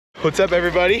What's up,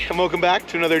 everybody, and welcome back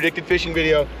to another Addicted Fishing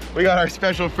video. We got our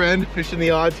special friend fishing the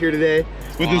odds here today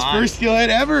with his first steelhead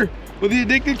ever with the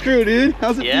Addicted crew, dude.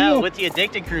 How's it feel? Yeah, with the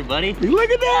Addicted crew, buddy. Look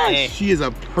at that. Hey. She is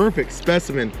a perfect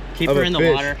specimen. Keep her in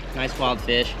the water. Nice wild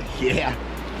fish. Yeah.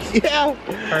 Yeah.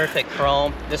 Perfect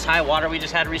chrome. This high water we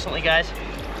just had recently, guys,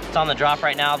 it's on the drop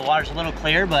right now. The water's a little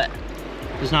clear, but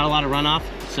there's not a lot of runoff,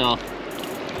 so.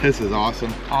 This is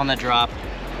awesome. On the drop.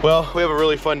 Well, we have a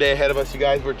really fun day ahead of us, you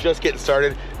guys. We're just getting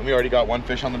started, and we already got one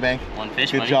fish on the bank. One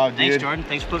fish, Good buddy. job, dude. Thanks, Jordan.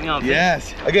 Thanks for putting me on.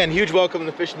 Yes. Again, huge welcome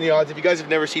to Fishing the Odds. If you guys have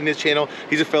never seen his channel,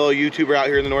 he's a fellow YouTuber out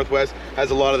here in the Northwest. Has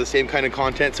a lot of the same kind of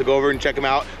content, so go over and check him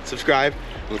out, subscribe,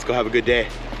 and let's go have a good day.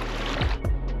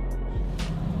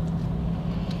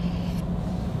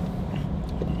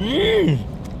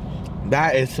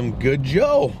 That is some good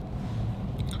Joe.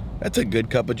 That's a good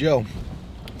cup of Joe.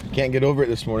 Can't get over it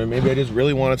this morning. Maybe I just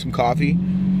really wanted some coffee,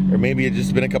 or maybe it's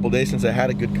just been a couple days since I had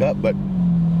a good cup, but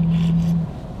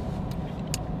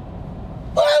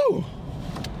woo!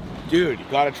 Dude, you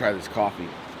gotta try this coffee.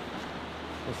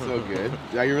 It's so good.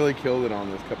 Yeah, you really killed it on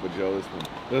this cup of Joe this one.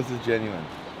 This is genuine.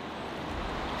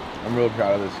 I'm real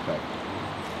proud of this cup.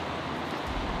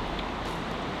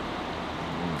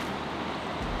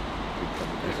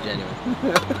 It's genuine.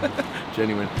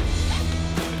 Genuine.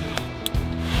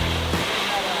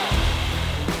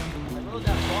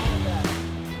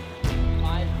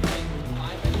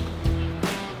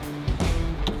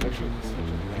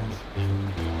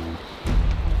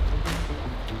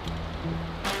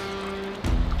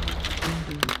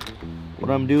 What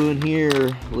I'm doing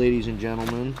here, ladies and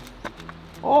gentlemen.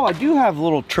 Oh, I do have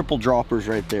little triple droppers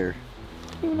right there. I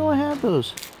didn't even know I had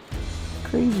those.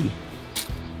 Crazy.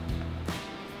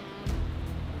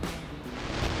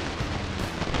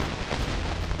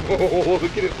 Oh,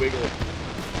 look at it wiggle.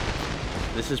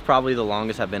 This is probably the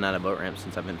longest I've been at a boat ramp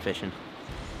since I've been fishing.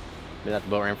 Been at the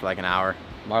boat ramp for like an hour.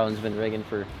 Marlon's been rigging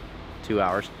for 2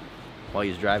 hours. While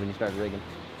he's driving, he started rigging.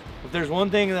 If there's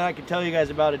one thing that I can tell you guys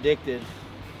about Addicted,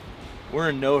 we're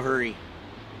in no hurry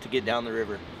to get down the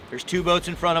river. There's 2 boats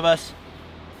in front of us.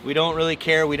 We don't really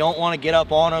care. We don't want to get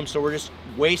up on them, so we're just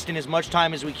wasting as much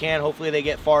time as we can. Hopefully they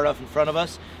get far enough in front of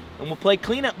us, and we'll play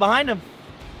cleanup behind them.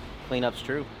 Cleanup's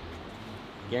true.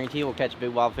 Guarantee we'll catch big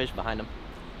wild fish behind them.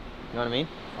 You know what I mean?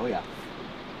 Oh yeah.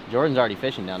 Jordan's already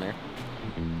fishing down there.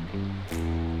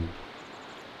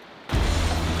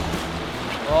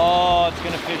 Oh, it's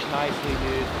gonna fish nicely,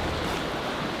 dude.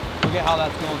 Look at how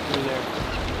that's going through there.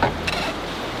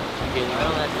 Getting right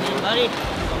on that thing, buddy.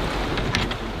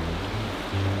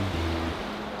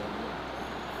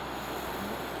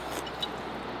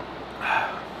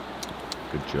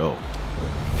 Good Joe.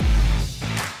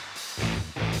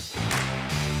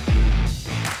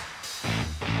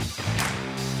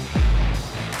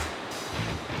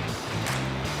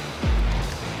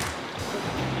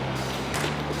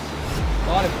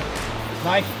 Got him.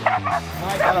 Nice.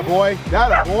 Nice. That a boy.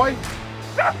 That a boy.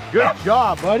 Good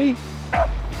job, buddy.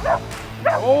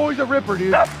 Oh, he's a ripper,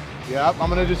 dude. Yep, I'm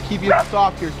gonna just keep you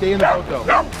soft here. Stay in the boat though.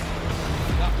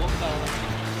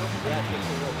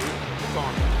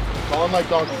 Call him like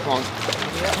Donkey Kong.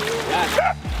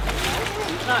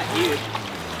 He's not huge.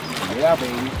 Yeah,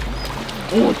 baby.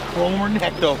 Oh, it's chrome or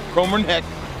neck though. Chrome or neck.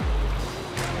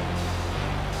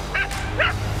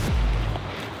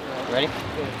 Ready?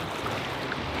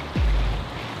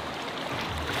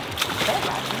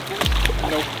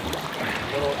 Nope.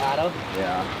 Little Addo.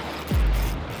 Yeah.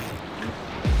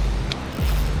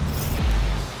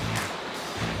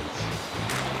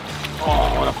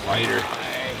 Oh, what a fighter.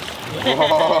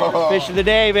 Oh. Fish of the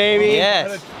day, baby.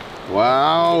 Yes.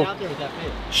 Wow. Get out there with that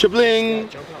fish. Shibling,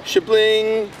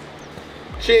 shibling,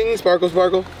 shing, sparkle,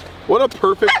 sparkle. What a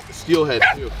perfect steelhead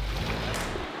too.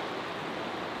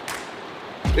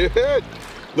 Good.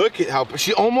 Look at how,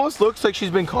 she almost looks like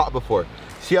she's been caught before.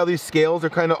 See how these scales are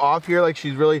kind of off here, like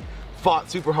she's really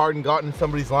fought super hard and gotten in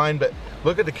somebody's line, but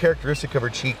look at the characteristic of her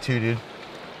cheek too, dude.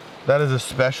 That is a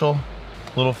special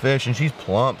little fish, and she's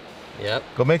plump. Yep.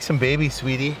 Go make some babies,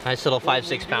 sweetie. Nice little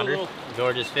 5-6 pounder.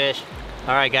 George's fish.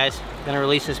 All right, guys. Gonna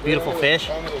release this beautiful fish.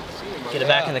 Get it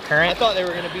back in the current. I thought they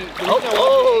were gonna be.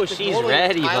 Oh, she's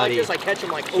ready, buddy. I like this. I catch them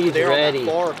like She's over there ready. on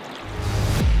that bar.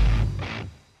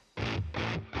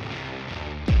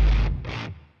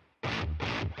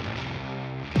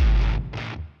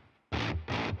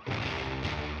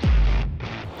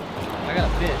 I got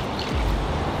a fish.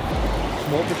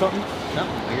 Smoke or something?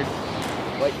 Something weird.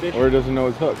 White fish. Or doesn't know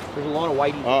his hook. There's a lot of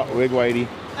whitey. Oh, big whitey.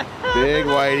 Big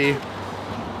whitey.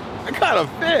 I got a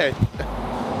fish.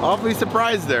 Awfully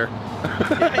surprised there.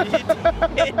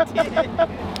 Yeah, it did.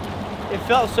 It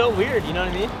felt so weird, you know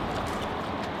what I mean?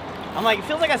 I'm like, it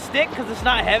feels like a stick because it's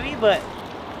not heavy, but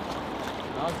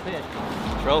dog fish.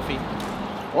 Trophy.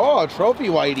 Oh, a trophy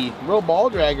whitey, real ball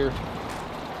dragger.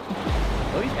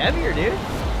 Oh, he's heavier, dude.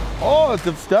 Oh, it's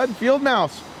a stud field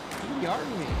mouse. He's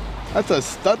yarding me. That's a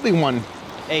studly one.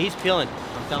 Hey, he's peeling.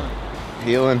 I'm telling you.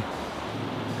 Healing.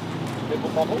 Bibble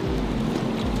bubble.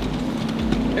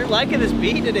 They're liking this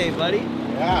beat today, buddy.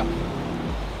 Yeah.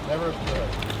 Never stood.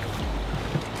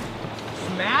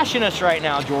 Smashing us right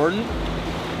now, Jordan.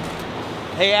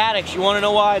 Hey, addicts, you want to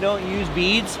know why I don't use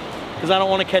beads? Because I don't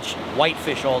want to catch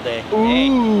whitefish all day. Ooh. Hey,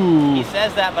 he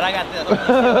says that, but I got the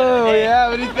Oh, yeah,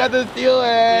 but he's got the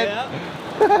steelhead. Yeah.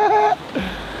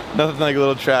 Nothing like a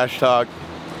little trash talk.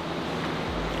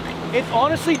 It's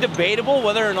honestly debatable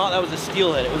whether or not that was a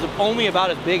steelhead. It was only about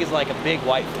as big as like a big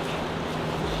whitefish.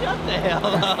 Shut the hell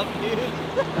up, dude.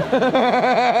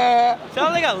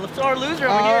 Sounds like a sore loser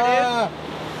over here, dude.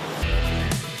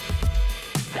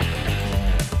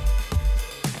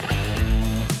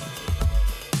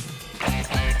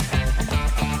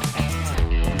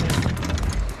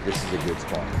 This is a good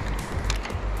spot.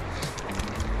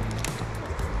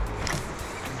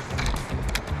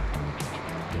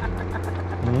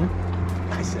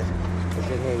 I said,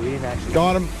 hey, we didn't actually.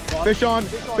 Got him. Fish on.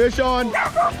 Fish on.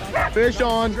 Fish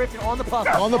on. On the puff.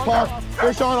 On the puff.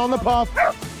 Fish on the puff.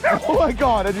 Oh my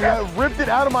God, I just ripped it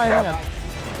out of my hand.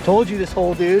 Told you this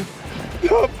hole, dude.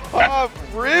 The puff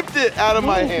ripped it out of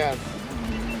my hand.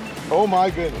 Oh my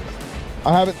goodness.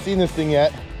 I haven't seen this thing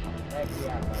yet.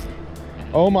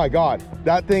 Oh my God,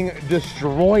 that thing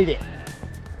destroyed it.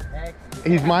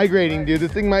 He's migrating, dude.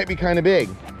 This thing might be kind of big.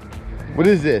 What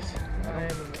is this?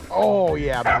 Oh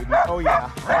yeah, baby. Oh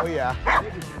yeah. Oh yeah.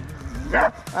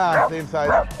 Ah, same size.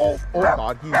 Oh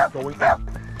God, he's going up.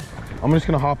 I'm just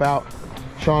gonna hop out.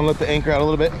 Sean, let the anchor out a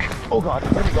little bit. Oh God,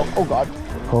 there we go. Oh God.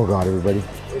 Oh God, everybody.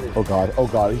 Oh God. Oh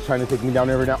God, he's trying to take me down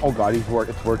the river now. Oh God, it's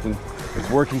working. It's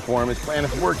working for him. His plan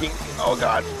is working. Oh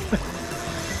God.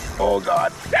 Oh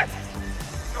God.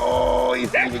 Oh,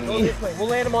 he's leaving me. We'll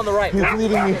land him on the right. He's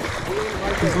leaving me.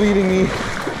 He's leaving me.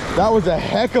 That was a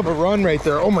heck of a run right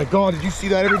there. Oh my God, did you see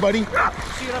that, everybody? See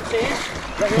what I'm saying?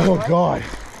 Oh God,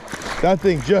 that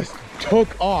thing just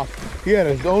took off. He had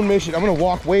his own mission. I'm gonna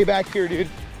walk way back here, dude.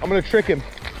 I'm gonna trick him.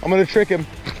 I'm gonna trick him.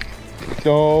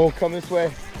 No, come this way.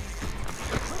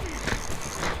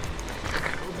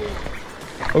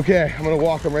 Okay, I'm gonna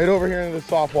walk him right over here into the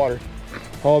soft water.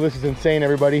 Oh, this is insane,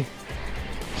 everybody.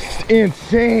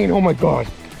 Insane. Oh my God.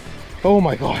 Oh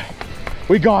my God.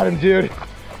 We got him, dude.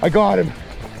 I got him.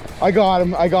 I got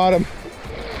him. I got him.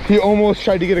 He almost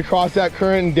tried to get across that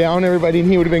current and down, everybody, and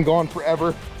he would have been gone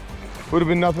forever. Would have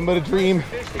been nothing but a dream.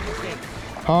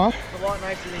 Huh? It's a lot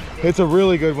nicer than you think. It's a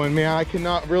really good one, man. I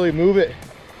cannot really move it.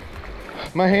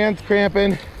 My hand's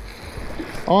cramping.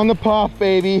 On the puff,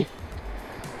 baby.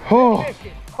 Oh,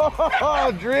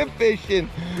 oh, drip fishing.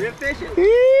 Drip fishing?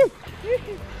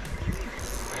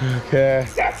 Okay.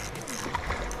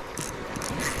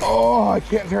 Oh, I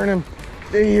can't turn him.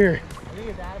 Stay here.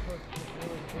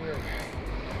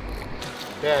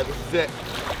 Yeah, this is it.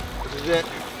 This is it.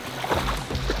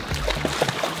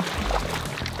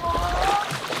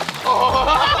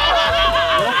 Oh.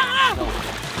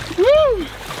 Woo!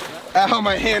 Ow,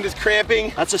 my hand is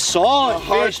cramping. That's a solid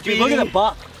heart fish, dude. Look at the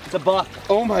buck. It's a buck.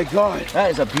 Oh my God.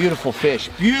 That is a beautiful fish.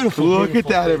 Beautiful. Look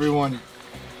beautiful at that, fish. everyone.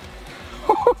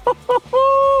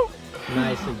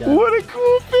 Nicely done. What a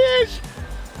cool fish.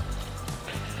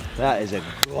 That is a.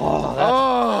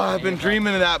 Oh, I've been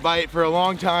dreaming of that bite for a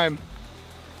long time.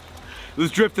 It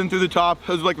was drifting through the top. It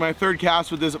was like my third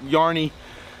cast with this yarny.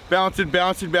 Bouncing,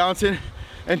 bouncing, bouncing,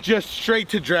 and just straight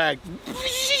to drag.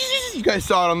 You guys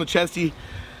saw it on the chesty.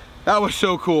 That was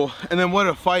so cool. And then what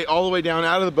a fight all the way down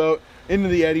out of the boat into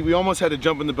the eddy. We almost had to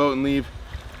jump in the boat and leave,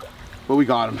 but we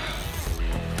got him.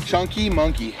 Chunky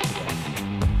monkey.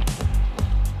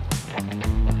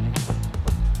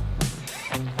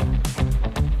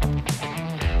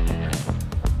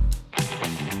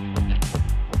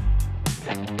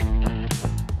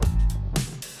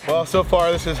 Well, so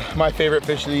far this is my favorite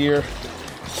fish of the year.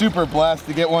 Super blessed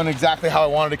to get one exactly how I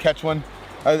wanted to catch one.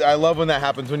 I love when that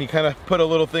happens, when you kind of put a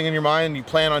little thing in your mind and you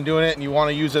plan on doing it and you want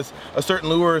to use a certain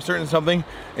lure or a certain something,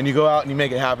 and you go out and you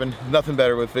make it happen. Nothing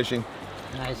better with fishing.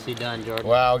 Nicely done, Jordan.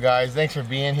 Wow, guys, thanks for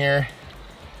being here.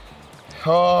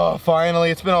 Oh,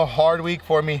 finally, it's been a hard week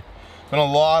for me. Been a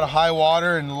lot of high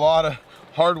water and a lot of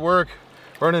hard work,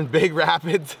 running big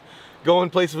rapids, going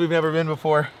places we've never been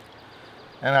before.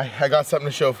 And I got something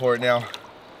to show for it now.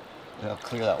 I'll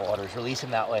clear that water. Release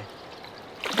him that way.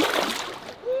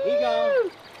 Here you go.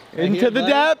 Into the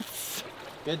depths.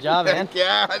 Good job, man.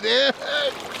 Yeah, dude.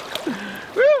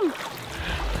 Woo.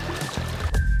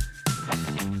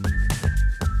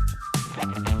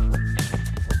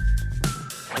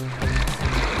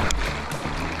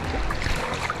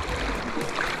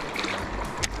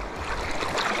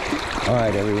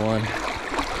 right, everyone.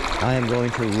 I am going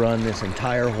to run this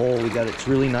entire hole. It's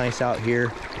really nice out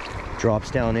here.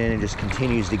 Drops down in and just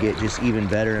continues to get just even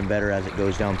better and better as it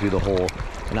goes down through the hole.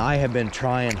 And I have been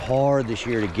trying hard this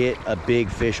year to get a big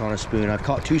fish on a spoon. I've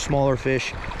caught 2 smaller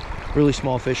fish, really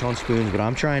small fish on spoons, but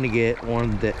I'm trying to get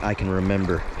one that I can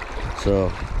remember.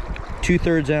 So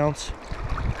 2/3 ounce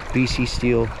BC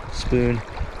steel spoon.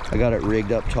 I got it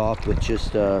rigged up top with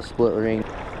just a split ring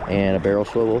and a barrel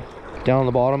swivel. Down on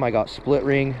the bottom, I got split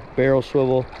ring, barrel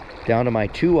swivel, down to my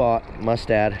 2/0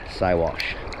 Mustad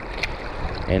Siwash.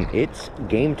 And it's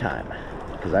game time,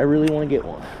 because I really want to get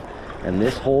one. And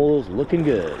this hole's looking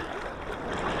good.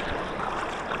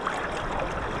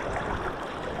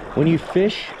 When you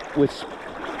fish with...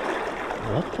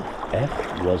 What the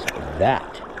F was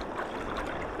that?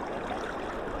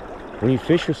 When you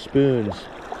fish with spoons,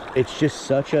 it's just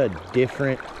such a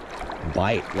different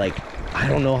bite. Like, I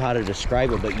don't know how to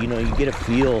describe it, but you know, you get a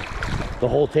feel the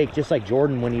whole take, just like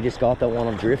Jordan when he just got that one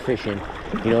on drift fishing.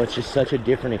 You know, it's just such a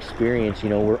different experience. You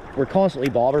know, we're constantly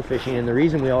bobber fishing, and the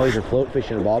reason we always are float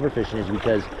fishing or bobber fishing is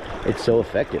because it's so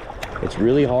effective. It's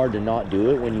really hard to not do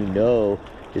it when you know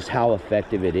just how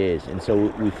effective it is. And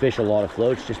so we fish a lot of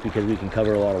floats just because we can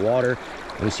cover a lot of water,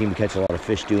 and we seem to catch a lot of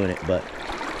fish doing it. But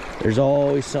there's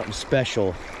always something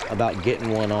special about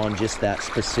getting one on just that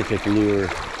specific lure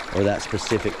or that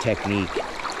specific technique.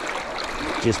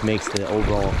 Just makes the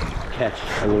overall catch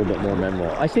a little bit more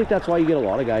memorable. I think that's why you get a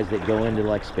lot of guys that go into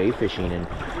like spay fishing and,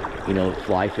 you know,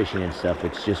 fly fishing and stuff.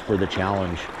 It's just for the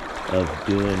challenge of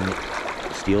doing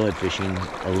steelhead fishing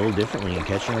a little differently and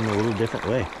catching them a little different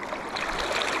way.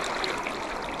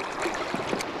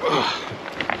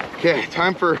 Okay,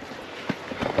 time for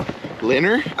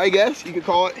dinner, I guess you could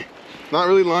call it. Not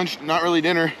really lunch, not really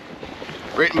dinner.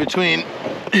 Right in between.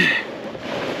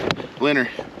 Dinner.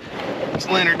 It's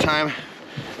dinner time.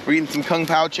 We're eating some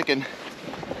𝗛𝗘𝗟𝗣 chicken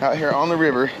out here on the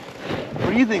river.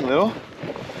 What do you think, Little?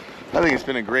 I think it's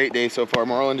been a great day so far.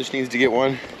 Marlon just needs to get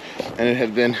one, and it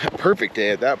had been a perfect day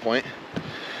at that point.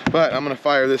 But I'm gonna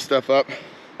fire this stuff up.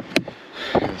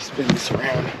 I'm gonna spin this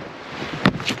around,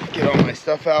 get all my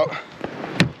stuff out,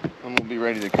 and we'll be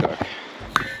ready to cook.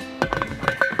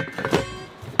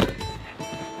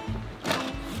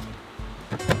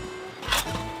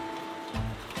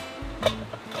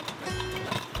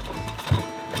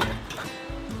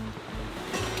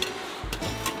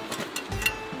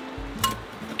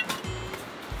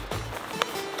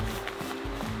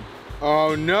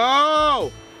 Oh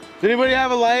no! Does anybody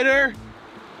have a lighter?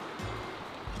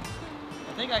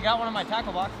 I think I got one in my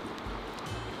tackle box.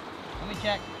 Let me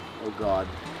check. Oh God.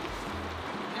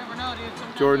 You never know, dude.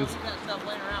 Sometimes Jordan's leave that stuff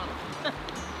laying around.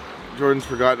 Jordan's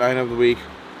forgotten item of the week.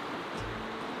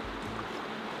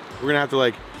 We're gonna have to,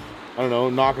 like, I don't know,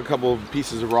 knock a couple of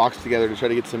pieces of rocks together to try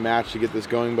to get some match to get this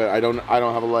going, but I don't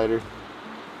have a lighter.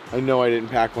 I know I didn't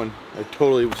pack one. I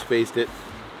totally spaced it.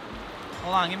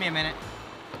 Hold on, give me a minute.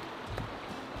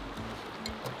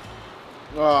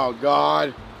 Oh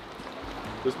God.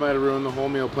 This might have ruined the whole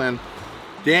meal plan.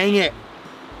 Dang it.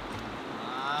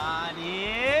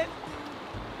 Dude.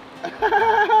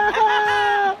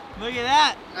 Look at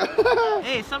that.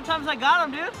 Hey, sometimes I got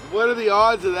them, dude. What are the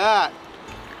odds of that?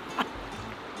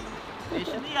 Fish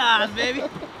in the eyes, baby.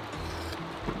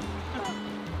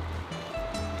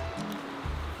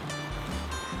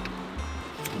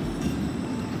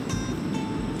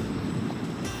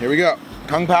 Here we go.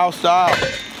 𝗛𝗘𝗟𝗣 style.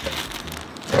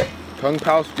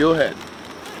 𝗛𝗘𝗟𝗣 steelhead.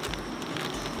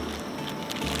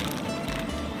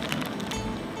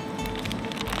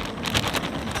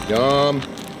 Yum.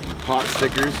 Pot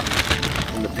stickers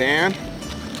in the pan.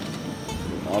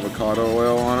 Avocado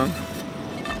oil on them.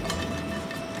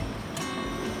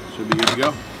 Should be good to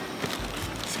go.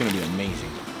 It's gonna be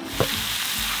amazing.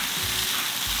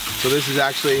 So this is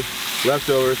actually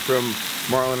leftovers from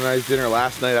Marlon and I's dinner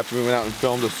last night after we went out and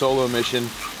filmed a solo mission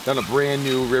down a brand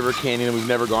new river canyon we've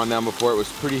never gone down before. It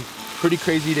was pretty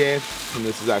crazy day, and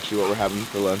this is actually what we're having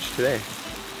for lunch today.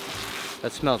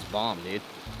 That smells bomb, dude.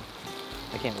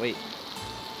 I can't wait.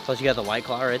 Plus you got the White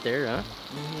Claw right there, huh?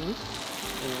 Mm-hmm.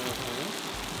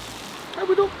 How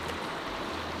we do?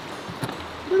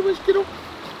 What do we skittle?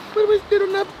 What do we skittle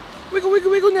nub? Wiggle,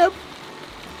 wiggle, wiggle nub.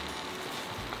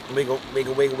 Wiggle,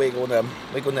 wiggle, wiggle, wiggle nub.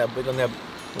 Wiggle nub, wiggle nub.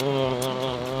 There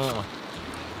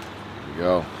you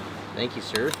go. Thank you,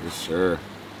 sir. Yes, sir.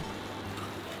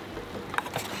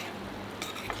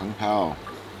 𝗛𝗘𝗟𝗣.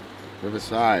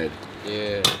 Riverside.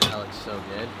 Dude, that looks so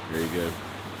good. Very good.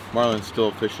 Marlon's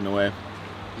still fishing away.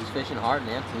 He's fishing hard,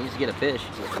 man. He needs to get a fish.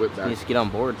 Whip back. He needs to get on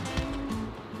board.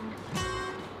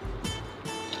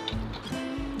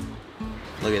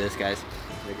 Look at this, guys.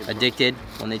 Addicted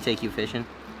when they take you fishing.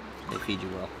 They feed you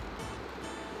well.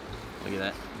 Look at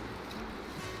that.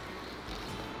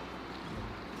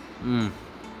 Mmm.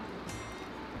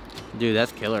 Dude,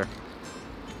 that's killer.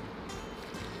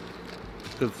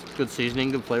 Good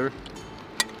seasoning, good flavor.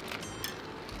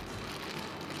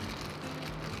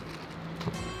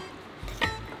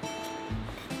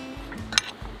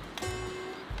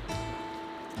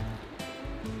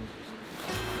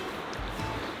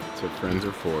 That's what friends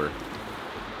are for.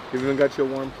 You've even got you a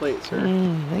warm plate, sir.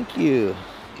 Thank you.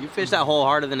 You fish that hole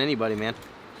harder than anybody, man.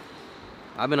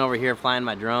 I've been over here flying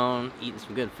my drone, eating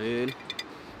some good food.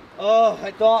 Oh,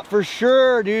 I thought for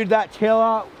sure, dude, that tail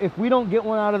out, if we don't get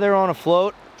one out of there on a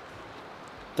float,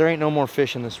 there ain't no more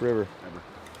fish in this river. Ever.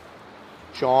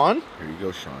 Sean? Here you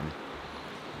go, Sean.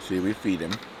 See, we feed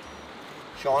him.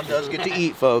 Sean does get to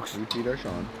eat, folks. We feed our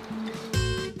Sean.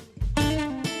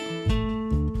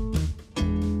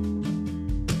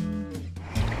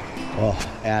 Oh,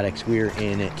 addicts, we are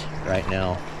in it right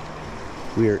now.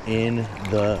 We are in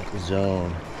the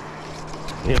zone.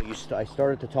 You know, I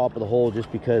start at the top of the hole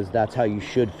just because that's how you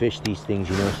should fish these things.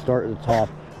 You know, start at the top,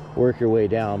 work your way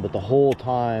down. But the whole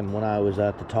time when I was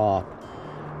at the top,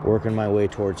 working my way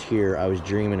towards here, I was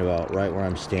dreaming about right where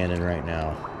I'm standing right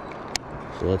now.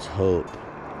 So let's hope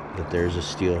that there's a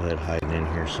steelhead hiding in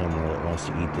here somewhere that wants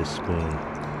to eat this spoon.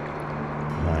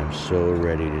 I'm so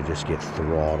ready to just get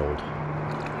throttled.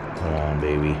 Come on,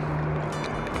 baby.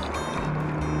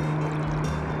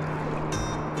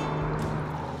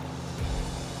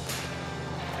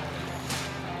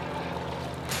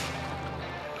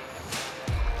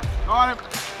 Got him!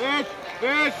 Fish!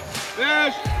 Fish!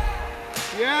 Fish!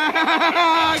 Yeah!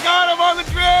 I got him on the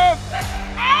trip!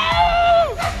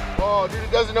 Ow! Oh, dude,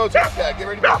 it doesn't know it's like that. Get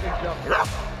ready to make a jump.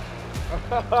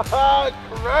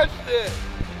 Crushed it!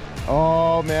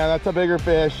 Oh, man, that's a bigger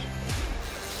fish.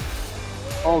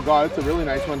 Oh, God, it's a really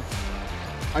nice one.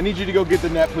 I need you to go get the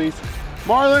net, please.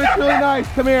 Marlon, it's really nice.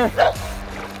 Come here.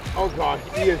 Oh, God,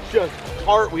 he is just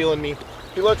cartwheeling me.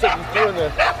 He looks like he's doing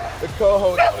the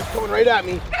coho. He's coming right at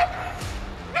me.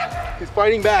 He's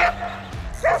fighting back.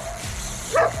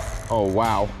 Oh,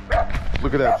 wow.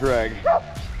 Look at that drag.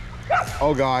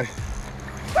 Oh, God.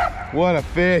 What a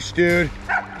fish, dude.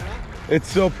 It's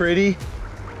so pretty.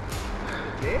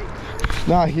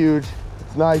 Not huge.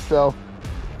 It's nice, though.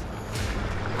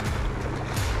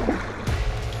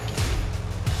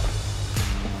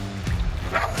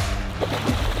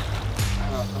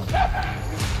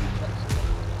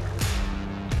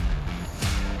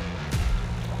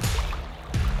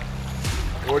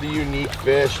 What a unique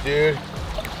fish, dude.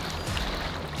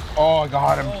 Oh, I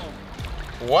got him.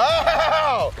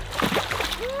 Wow!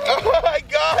 Oh, I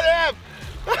got him!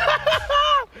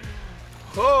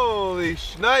 Holy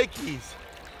shnikes.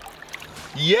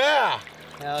 Yeah!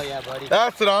 Hell yeah, buddy.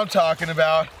 That's what I'm talking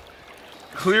about.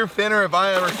 Clear finner if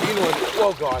I ever seen one.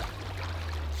 Oh, God.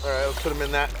 All right, let's put him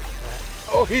in that.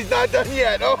 Oh, he's not done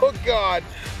yet. Oh, God.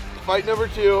 Fight number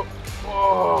 2.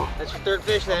 Oh. That's your third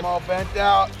fish then. I'm all bent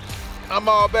out. I'm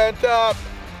all bent up.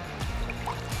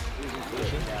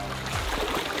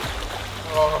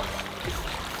 Oh.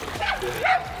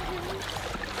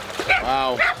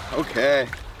 Wow, okay.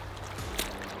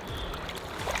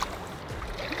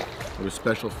 What a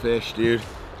special fish, dude.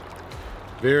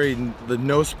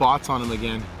 No spots on him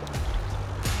again.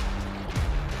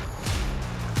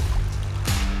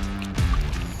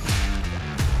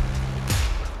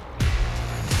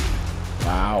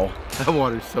 Wow, that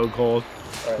water's so cold.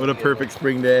 What a perfect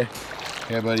spring day.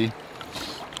 Yeah, buddy.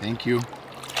 Thank you.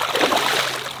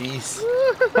 Peace.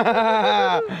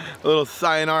 A little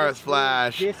sayonara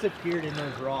splash. Disappeared in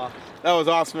those rocks. That was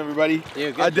awesome, everybody.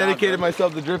 Dude, I dedicated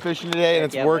myself to drift fishing today, and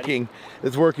it's working. Buddy.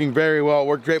 It's working very well. It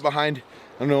worked right behind,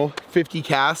 I don't know, 50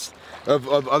 casts of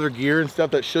other gear and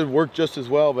stuff that should work just as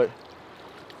well, but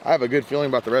I have a good feeling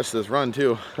about the rest of this run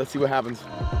too. Let's see what happens.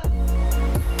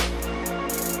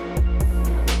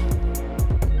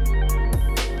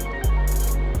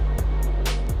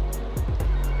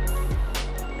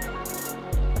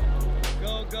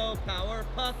 Power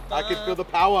puff. I can feel the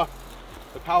power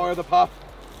of the puff.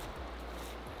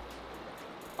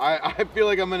 I feel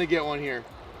like I'm gonna get one here.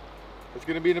 It's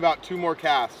gonna be in about 2 more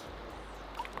casts.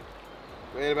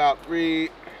 Wait, about 3,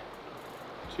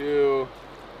 2,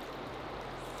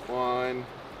 1.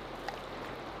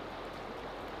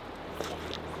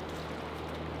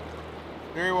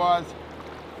 There he was.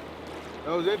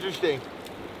 That was interesting.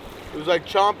 It was like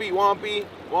chompy, wompy,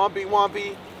 wompy,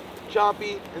 wompy,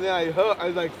 chompy, and then I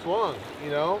like swung,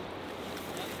 you know?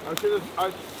 I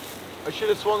should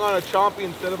have swung on a chompy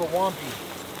instead of a wompy.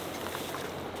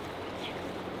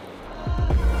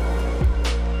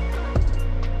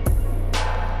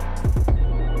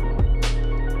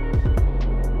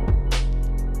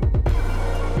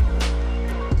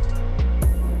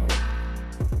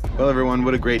 everyone,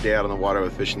 what a great day out on the water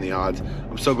with Fishing the Odds.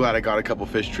 I'm so glad I got a couple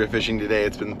fish drift fishing today.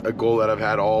 It's been a goal that I've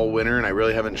had all winter and I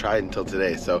really haven't tried until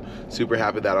today. So super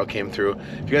happy that all came through.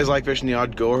 If you guys like Fishing the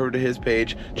Odds, go over to his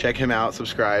page, check him out,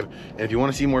 subscribe. And if you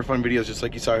want to see more fun videos just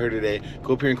like you saw here today,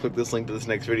 go up here and click this link to this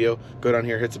next video. Go down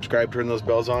here, hit subscribe, turn those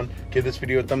bells on, give this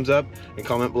video a thumbs up, and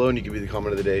comment below and you can be the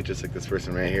comment of the day just like this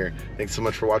person right here. Thanks so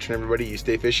much for watching, everybody. You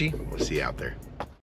stay fishy. We'll see you out there.